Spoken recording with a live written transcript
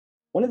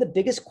One of the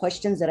biggest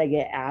questions that I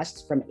get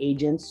asked from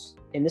agents,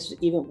 and this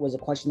even was a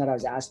question that I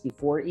was asked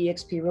before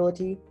eXp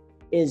Realty,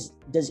 is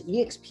does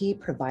eXp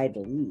provide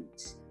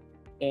leads?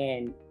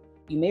 And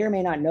you may or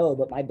may not know,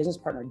 but my business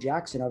partner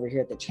Jackson over here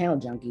at the Channel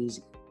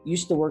Junkies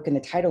used to work in the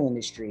title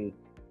industry.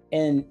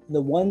 And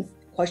the one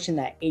question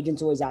that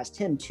agents always asked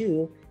him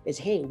too is,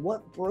 hey,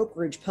 what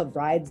brokerage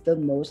provides the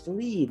most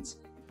leads?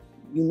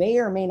 You may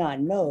or may not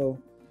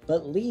know,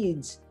 but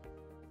leads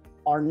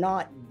are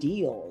not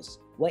deals.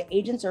 What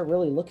agents are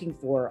really looking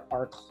for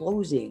are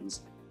closings,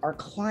 are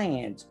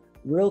clients,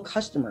 real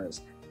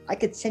customers. I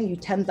could send you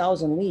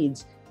 10,000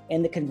 leads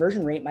and the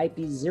conversion rate might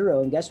be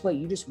 0. And guess what?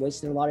 You just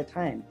wasted a lot of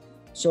time.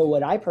 So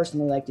what I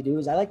personally like to do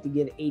is I like to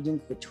give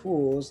agents the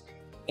tools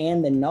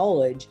and the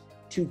knowledge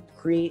to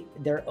create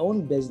their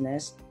own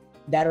business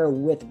that are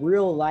with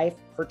real life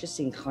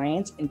purchasing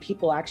clients and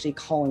people actually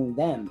calling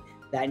them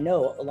that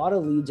know a lot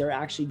of leads are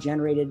actually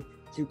generated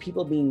through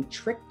people being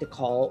tricked to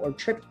call or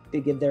tricked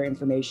to give their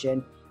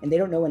information, and they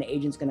don't know when an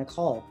agent's going to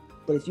call.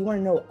 But if you want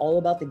to know all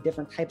about the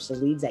different types of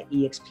leads that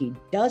eXp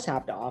does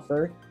have to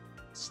offer,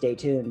 stay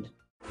tuned.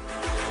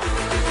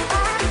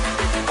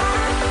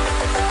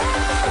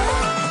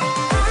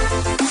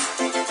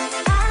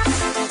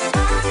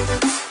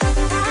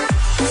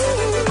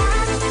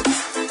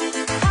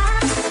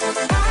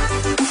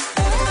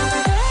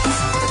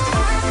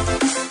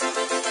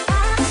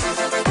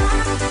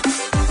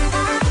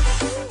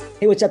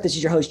 Hey, what's up? This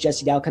is your host,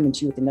 Jesse Dow, coming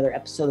to you with another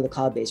episode of the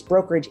Cloud-Based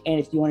Brokerage.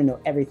 And if you want to know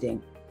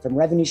everything from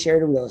revenue share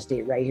to real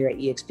estate right here at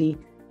eXp,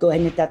 go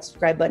ahead and hit that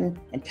subscribe button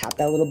and tap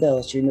that little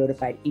bell so you're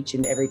notified each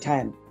and every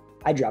time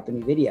I drop a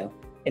new video.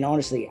 And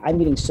honestly, I'm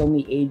meeting so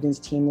many agents,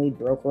 team lead,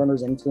 broker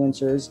owners,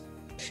 influencers.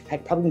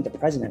 Heck, probably the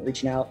president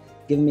reaching out,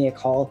 giving me a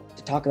call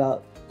to talk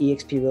about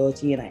eXp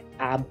Realty, and I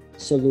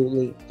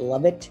absolutely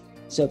love it.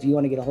 So if you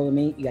want to get a hold of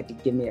me, you got to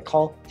give me a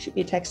call, shoot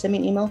me a text, send me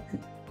an email.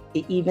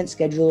 Even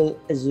schedule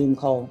a Zoom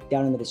call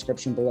down in the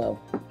description below.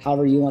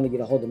 However you want to get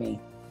a hold of me,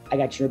 I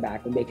got your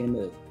back when making a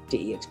move to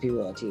eXp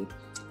Realty.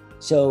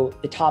 So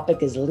the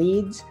topic is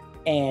leads,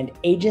 and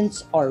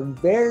agents are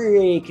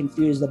very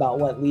confused about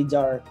what leads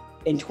are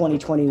in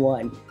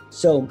 2021.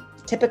 So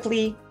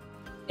typically,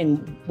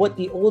 and what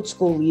the old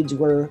school leads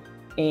were,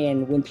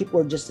 and when people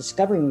were just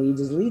discovering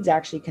leads, is leads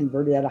actually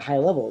converted at a high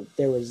level.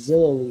 There was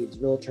Zillow leads,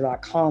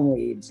 Realtor.com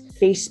leads,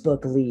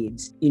 Facebook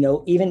leads,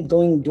 even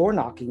going door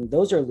knocking.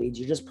 Those are leads.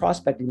 You're just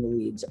prospecting the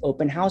leads.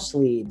 Open house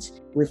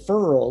leads,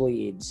 referral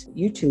leads,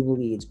 YouTube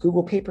leads,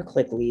 Google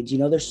pay-per-click leads.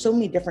 There's so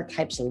many different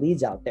types of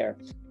leads out there.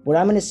 What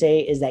I'm going to say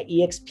is that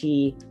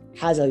eXp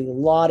has a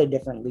lot of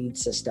different lead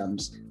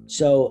systems.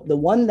 So the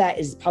one that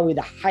is probably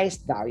the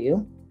highest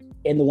value,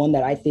 and the one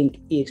that I think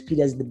eXp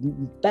does the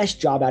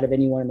best job out of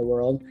anyone in the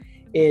world,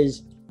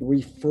 is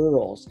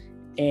referrals.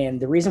 And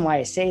the reason why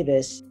I say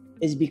this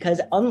is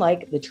because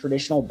unlike the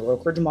traditional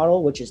brokerage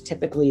model, which is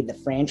typically the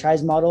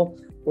franchise model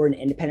or an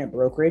independent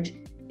brokerage,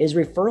 is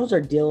referrals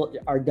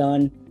are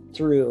done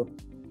through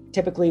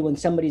typically when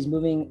somebody's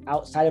moving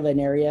outside of an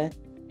area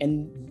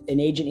and an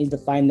agent needs to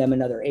find them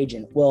another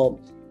agent. Well,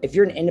 if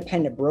you're an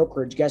independent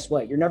brokerage, guess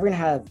what? You're never going to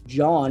have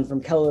John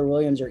from Keller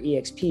Williams or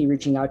eXp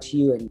reaching out to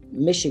you in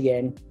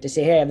Michigan to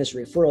say, hey, I have this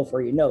referral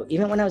for you. No,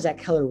 even when I was at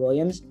Keller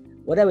Williams,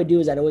 what I would do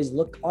is I'd always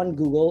look on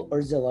Google or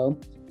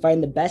Zillow,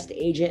 find the best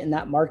agent in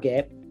that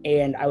market,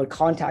 and I would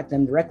contact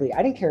them directly.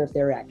 I didn't care if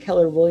they were at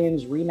Keller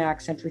Williams,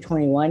 Remax, Century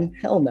 21.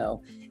 Hell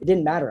no. It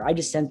didn't matter. I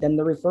just sent them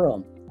the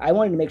referral. I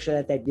wanted to make sure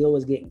that that deal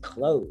was getting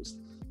closed.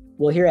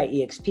 Well, here at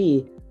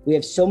eXp, we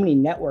have so many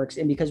networks,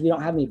 and because we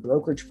don't have any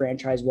brokerage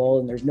franchise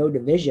wall and there's no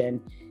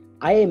division,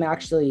 I am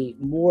actually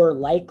more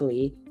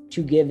likely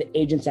to give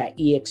agents at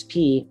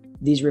eXp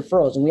these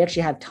referrals. And we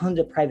actually have tons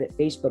of private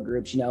Facebook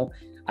groups.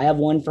 I have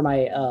one for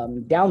my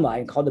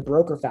downline called the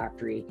Broker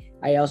Factory.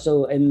 I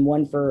also am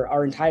one for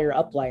our entire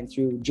upline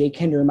through Jay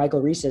Kinder and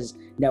Michael Reese's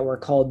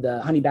network called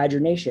the Honey Badger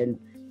Nation.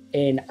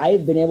 And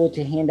I've been able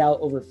to hand out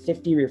over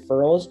 50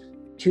 referrals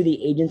to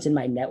the agents in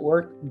my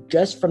network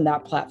just from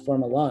that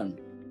platform alone.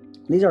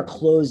 These are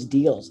closed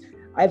deals.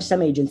 I have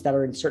some agents that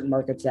are in certain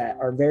markets that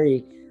are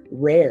very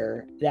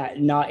rare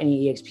that not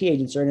any eXp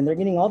agents are in, and they're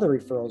getting all the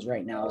referrals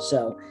right now.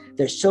 So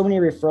there's so many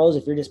referrals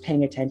if you're just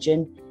paying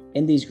attention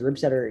in these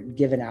groups that are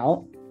given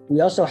out. We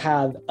also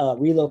have a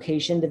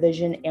relocation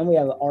division, and we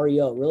have an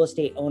REO, real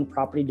estate owned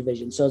property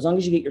division. So as long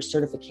as you get your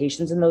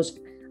certifications in those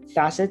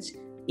facets,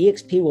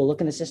 eXp will look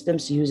in the system,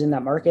 see who's in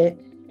that market.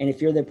 And if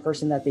you're the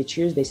person that they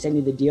choose, they send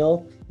you the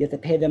deal. You have to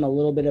pay them a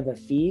little bit of a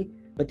fee,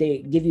 but they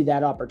give you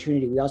that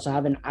opportunity. We also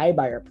have an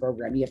iBuyer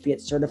program. You have to get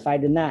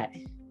certified in that.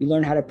 You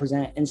learn how to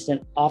present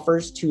instant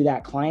offers to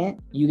that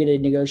client. You get to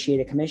negotiate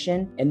a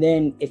commission. And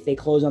then if they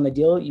close on the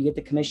deal, you get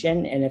the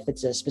commission. And if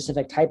it's a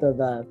specific type of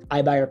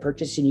iBuyer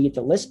purchase and you get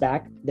the list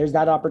back, there's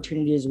that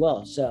opportunity as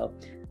well. So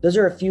those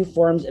are a few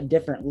forms of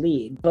different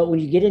lead. But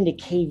when you get into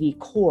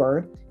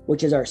KvCore,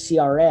 which is our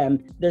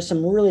CRM, there's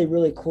some really,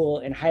 really cool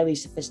and highly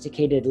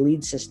sophisticated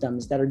lead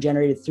systems that are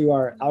generated through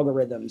our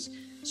algorithms.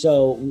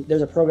 So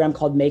there's a program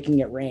called Making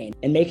It Rain.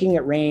 And Making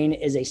It Rain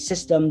is a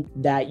system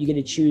that you get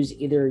to choose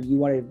either you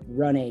want to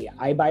run a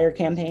iBuyer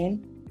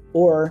campaign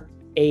or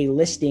a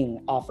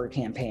listing offer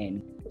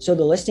campaign. So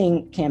the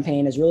listing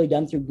campaign is really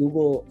done through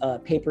Google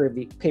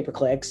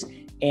pay-per-clicks,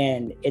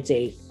 and it's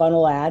a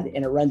funnel ad,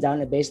 and it runs out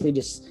and it basically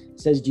just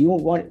says, do you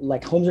want,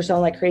 like, homes are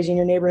selling like crazy in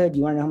your neighborhood? Do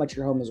you want to know how much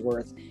your home is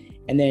worth?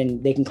 And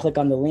then they can click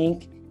on the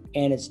link,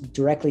 and it's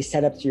directly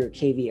set up to your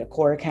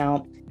KvCore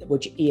account,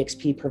 which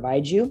eXp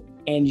provides you,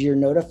 and you're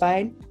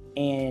notified,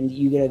 and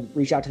you get to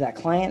reach out to that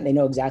client. They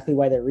know exactly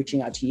why they're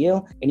reaching out to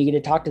you, and you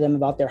get to talk to them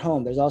about their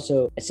home. There's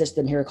also a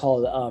system here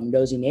called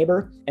Nosy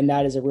Neighbor, and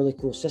that is a really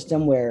cool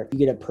system where you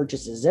get to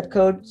purchase a zip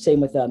code.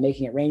 Same with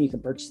Making It Rain, you can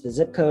purchase the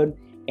zip code,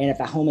 and if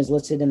a home is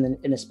listed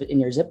in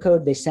your zip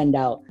code, they send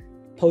out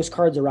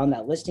postcards around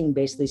that listing,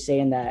 basically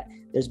saying that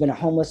there's been a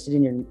home listed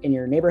in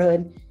your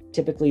neighborhood.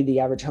 Typically, the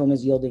average home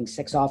is yielding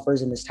 6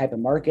 offers in this type of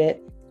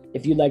market.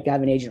 If you'd like to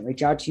have an agent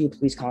reach out to you,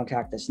 please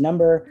contact this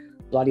number,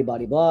 blah, blah,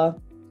 blah, blah.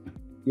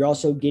 You're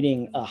also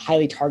getting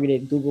highly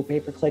targeted Google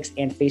pay-per-clicks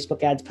and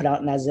Facebook ads put out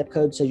in that zip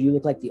code. So you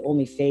look like the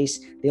only face.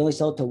 They only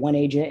sell it to one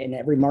agent in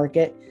every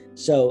market.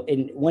 So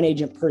in one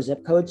agent per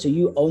zip code. So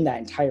you own that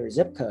entire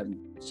zip code.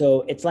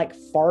 So it's like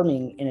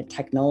farming in a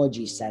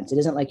technology sense. It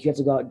isn't like you have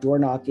to go out door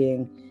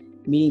knocking,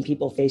 meeting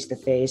people face to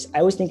face. I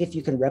always think if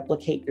you can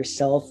replicate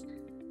yourself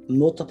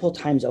multiple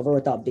times over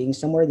without being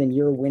somewhere, then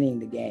you're winning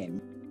the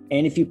game.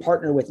 And if you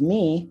partner with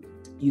me,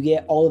 you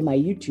get all of my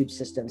YouTube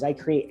systems. I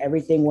create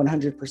everything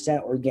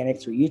 100% organic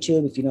through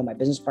YouTube. If you know my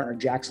business partner,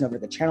 Jackson over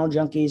at the Channel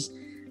Junkies,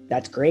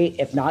 that's great.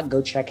 If not,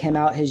 go check him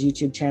out. His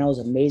YouTube channel is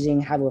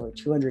amazing. Have over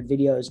 200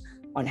 videos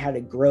on how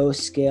to grow,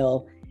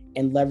 scale,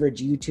 and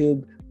leverage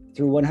YouTube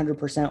through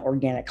 100%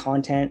 organic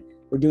content.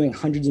 We're doing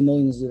hundreds of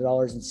millions of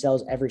dollars in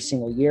sales every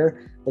single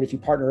year. But if you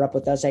partner up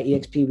with us at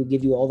eXp, we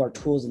give you all of our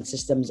tools and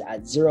systems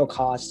at zero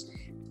cost.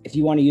 If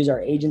you want to use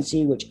our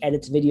agency, which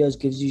edits videos,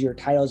 gives you your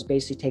titles,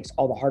 basically takes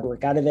all the hard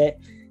work out of it.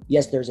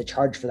 Yes, there's a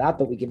charge for that,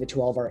 but we give it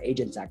to all of our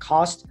agents at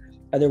cost.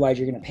 Otherwise,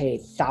 you're going to pay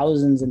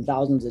thousands and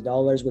thousands of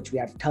dollars, which we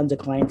have tons of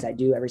clients that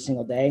do every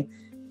single day.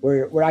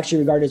 We're actually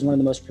regarded as one of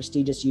the most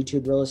prestigious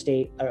YouTube real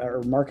estate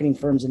or marketing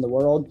firms in the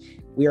world.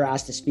 We are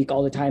asked to speak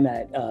all the time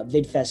at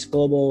VidFest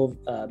Global,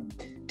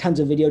 tons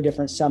of video,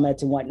 different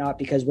summits and whatnot,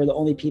 because we're the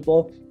only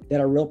people that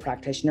are real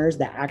practitioners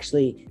that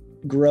actually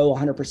grow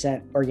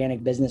 100%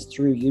 organic business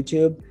through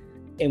YouTube.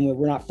 And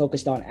we're not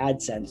focused on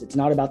AdSense. It's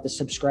not about the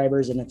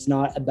subscribers and it's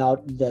not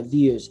about the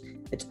views.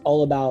 It's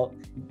all about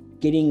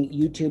getting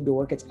YouTube to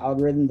work its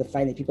algorithm to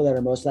find the people that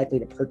are most likely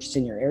to purchase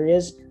in your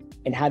areas,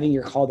 and having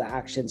your call to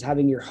actions,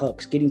 having your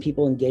hooks, getting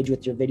people engaged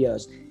with your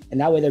videos.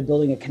 And that way they're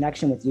building a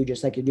connection with you,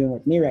 just like you're doing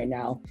with me right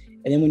now.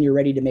 And then when you're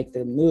ready to make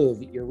the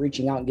move, you're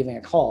reaching out and giving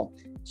a call.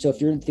 So if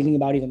you're thinking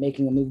about even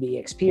making a move to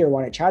eXp or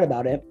want to chat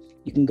about it,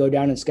 you can go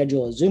down and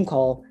schedule a Zoom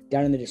call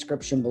down in the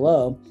description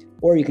below,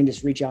 or you can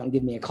just reach out and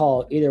give me a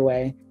call. Either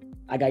way,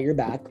 I got your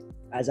back,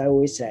 as I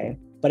always say.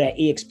 But at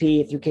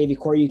eXp through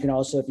KvCore, you can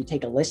also, if you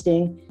take a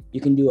listing,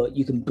 you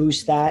can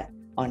boost that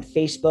on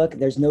Facebook.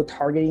 There's no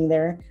targeting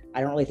there. I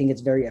don't really think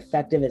it's very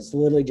effective. It's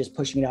literally just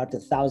pushing it out to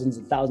thousands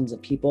and thousands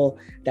of people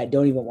that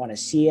don't even want to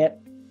see it.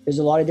 There's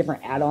a lot of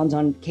different add-ons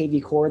on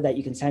KvCore that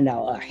you can send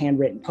out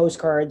handwritten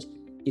postcards.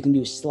 You can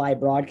do Sly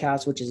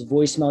broadcasts, which is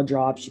voicemail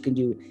drops. You can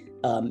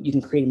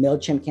create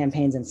MailChimp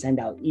campaigns and send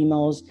out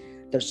emails.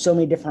 There's so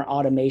many different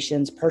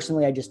automations.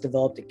 Personally, I just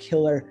developed a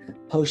killer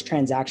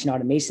post-transaction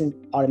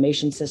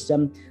automation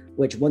system,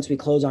 which once we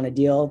close on a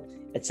deal,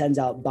 it sends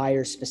out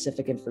buyer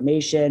specific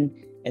information.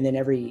 And then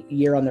every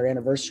year on their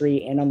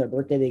anniversary and on their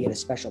birthday, they get a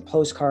special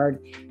postcard.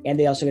 And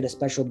they also get a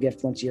special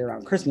gift once a year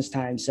around Christmas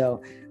time.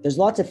 So there's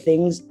lots of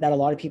things that a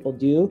lot of people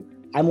do.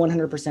 I'm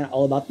 100%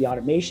 all about the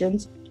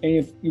automations. And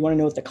if you want to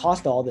know what the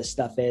cost of all this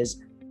stuff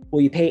is,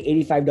 well, you pay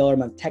 $85 a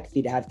month tech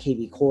fee to have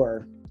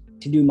KvCore.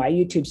 To do my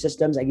YouTube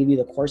systems, I give you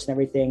the course and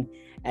everything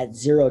at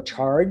zero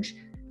charge.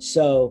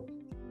 So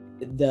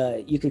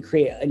you could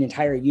create an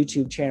entire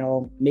YouTube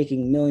channel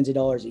making millions of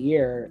dollars a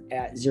year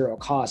at zero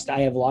cost.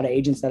 I have a lot of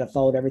agents that have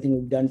followed everything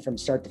we've done from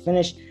start to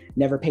finish,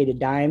 never paid a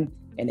dime,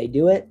 and they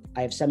do it.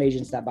 I have some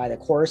agents that buy the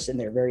course and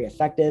they're very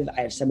effective.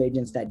 I have some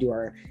agents that do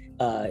our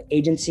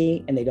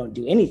agency and they don't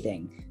do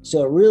anything.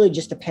 So it really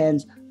just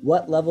depends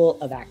what level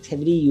of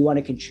activity you want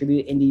to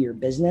contribute into your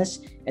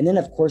business. And then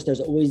of course, there's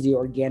always the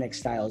organic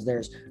styles.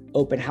 There's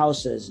open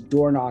houses,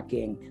 door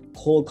knocking,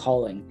 cold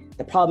calling.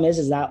 The problem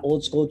is that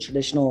old school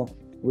traditional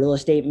real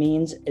estate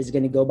means is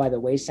going to go by the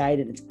wayside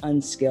and it's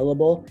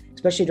unscalable,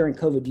 especially during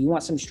COVID. Do you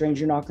want some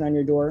stranger knocking on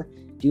your door?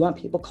 Do you want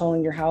people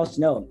calling your house?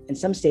 No. In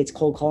some states,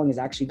 cold calling has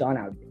actually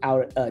gone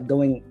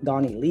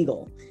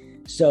illegal.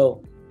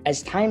 So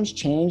as times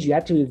change, you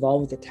have to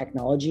evolve with the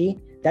technology.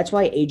 That's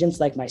why agents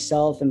like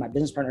myself and my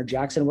business partner,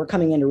 Jackson, we're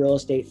coming into real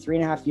estate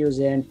 3.5 years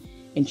in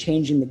and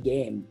changing the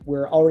game.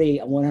 We're already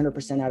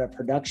 100% out of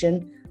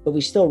production, but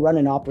we still run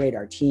and operate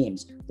our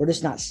teams. We're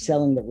just not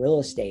selling the real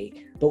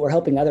estate, but we're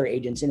helping other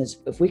agents. And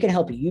if we can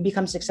help you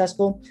become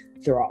successful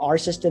through our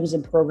systems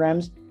and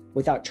programs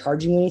without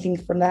charging you anything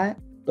from that,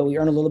 but we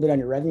earn a little bit on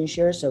your revenue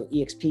share. So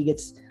eXp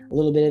gets a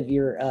little bit of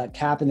your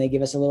cap and they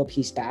give us a little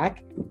piece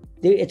back.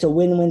 It's a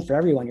win-win for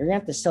everyone. You're gonna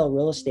have to sell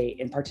real estate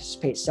and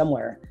participate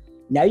somewhere.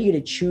 Now you get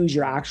to choose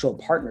your actual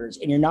partners,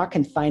 and you're not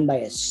confined by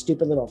a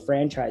stupid little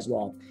franchise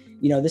wall.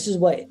 This is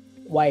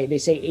why they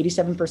say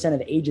 87%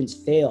 of agents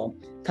fail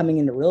coming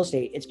into real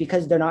estate. It's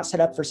because they're not set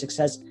up for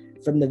success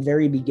from the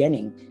very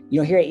beginning.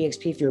 Here at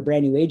eXp, if you're a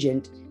brand new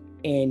agent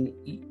and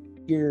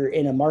you're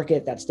in a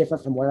market that's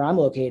different from where I'm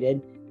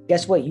located,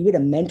 guess what? You get a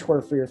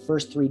mentor for your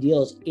first 3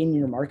 deals in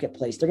your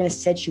marketplace. They're going to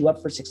set you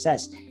up for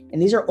success.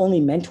 And these are only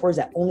mentors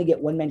that only get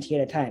 1 mentee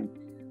at a time.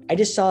 I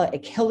just saw a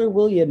Keller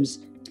Williams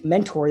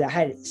mentor that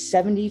had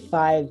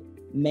 75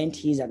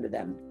 mentees under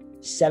them.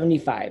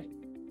 75.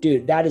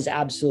 Dude, that is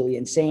absolutely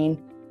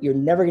insane. You're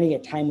never going to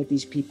get time with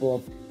these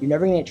people. You're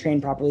never going to get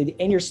trained properly.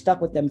 And you're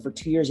stuck with them for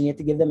 2 years, and you have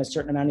to give them a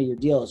certain amount of your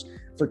deals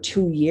for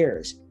 2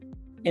 years.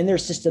 And their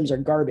systems are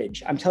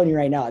garbage. I'm telling you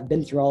right now, I've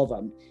been through all of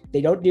them.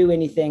 They don't do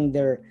anything.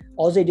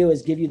 All they do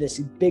is give you this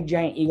big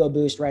giant ego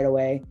boost right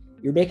away.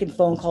 You're making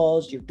phone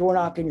calls, you're door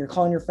knocking, you're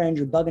calling your friends,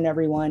 you're bugging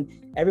everyone.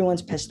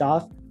 Everyone's pissed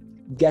off.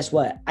 Guess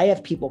what? I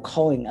have people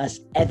calling us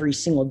every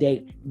single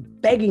day,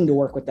 begging to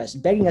work with us,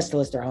 begging us to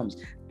list their homes,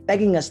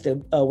 begging us to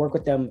work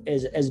with them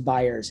as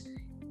buyers.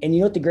 And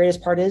you know what the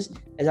greatest part is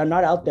I'm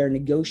not out there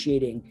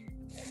negotiating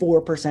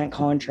 4%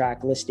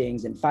 contract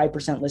listings and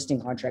 5% listing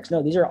contracts.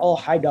 No, these are all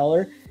high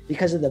dollar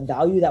because of the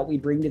value that we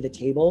bring to the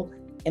table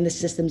and the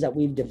systems that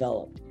we've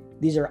developed.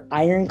 These are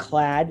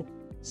ironclad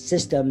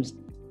systems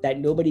that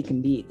nobody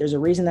can beat. There's a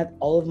reason that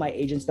all of my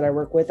agents that I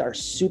work with are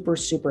super,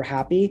 super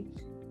happy,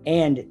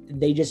 and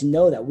they just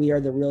know that we are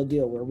the real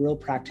deal. We're real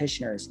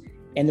practitioners.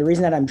 And the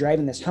reason that I'm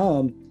driving this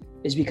home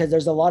is because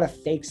there's a lot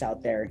of fakes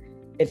out there.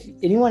 If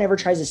anyone ever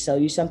tries to sell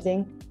you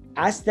something,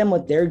 ask them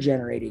what they're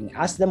generating,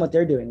 ask them what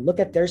they're doing, look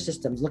at their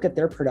systems, look at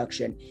their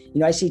production.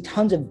 I see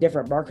tons of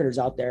different marketers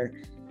out there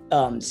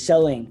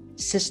selling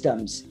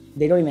systems.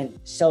 They don't even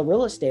sell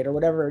real estate or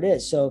whatever it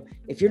is. So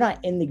if you're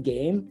not in the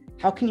game,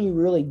 how can you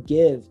really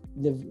give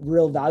the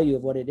real value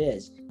of what it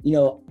is?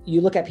 You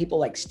look at people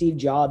like Steve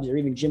Jobs or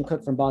even Jim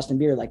Cook from Boston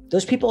Beer, like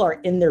those people are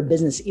in their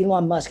business.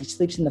 Elon Musk, he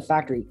sleeps in the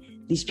factory.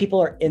 These people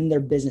are in their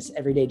business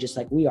every day, just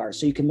like we are.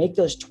 So you can make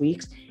those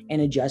tweaks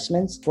and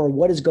adjustments for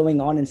what is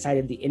going on inside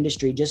of the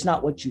industry, just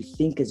not what you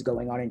think is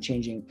going on and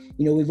changing.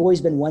 We've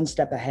always been one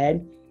step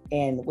ahead.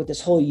 And with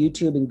this whole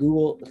YouTube and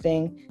Google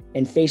thing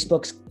and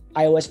Facebook's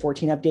iOS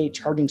 14 update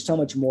charging so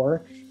much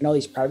more and all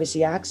these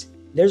privacy acts,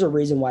 there's a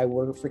reason why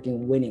we're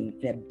freaking winning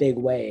in a big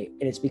way.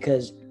 And it's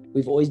because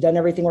we've always done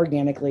everything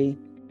organically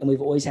and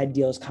we've always had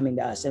deals coming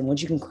to us. And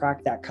once you can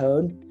crack that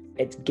code,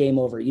 it's game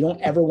over. You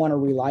don't ever want to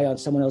rely on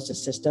someone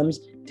else's systems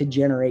to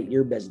generate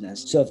your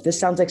business. So if this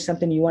sounds like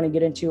something you want to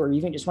get into, or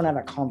even just want to have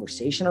a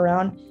conversation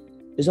around,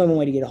 there's only one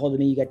way to get a hold of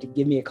me. You got to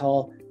give me a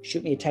call,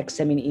 shoot me a text,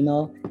 send me an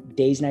email,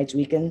 days, nights,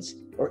 weekends,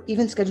 or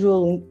even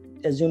schedule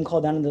a Zoom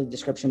call down in the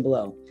description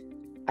below.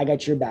 I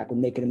got your back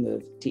when making a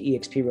move to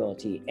eXp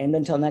Realty. And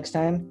until next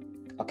time,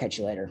 I'll catch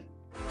you later.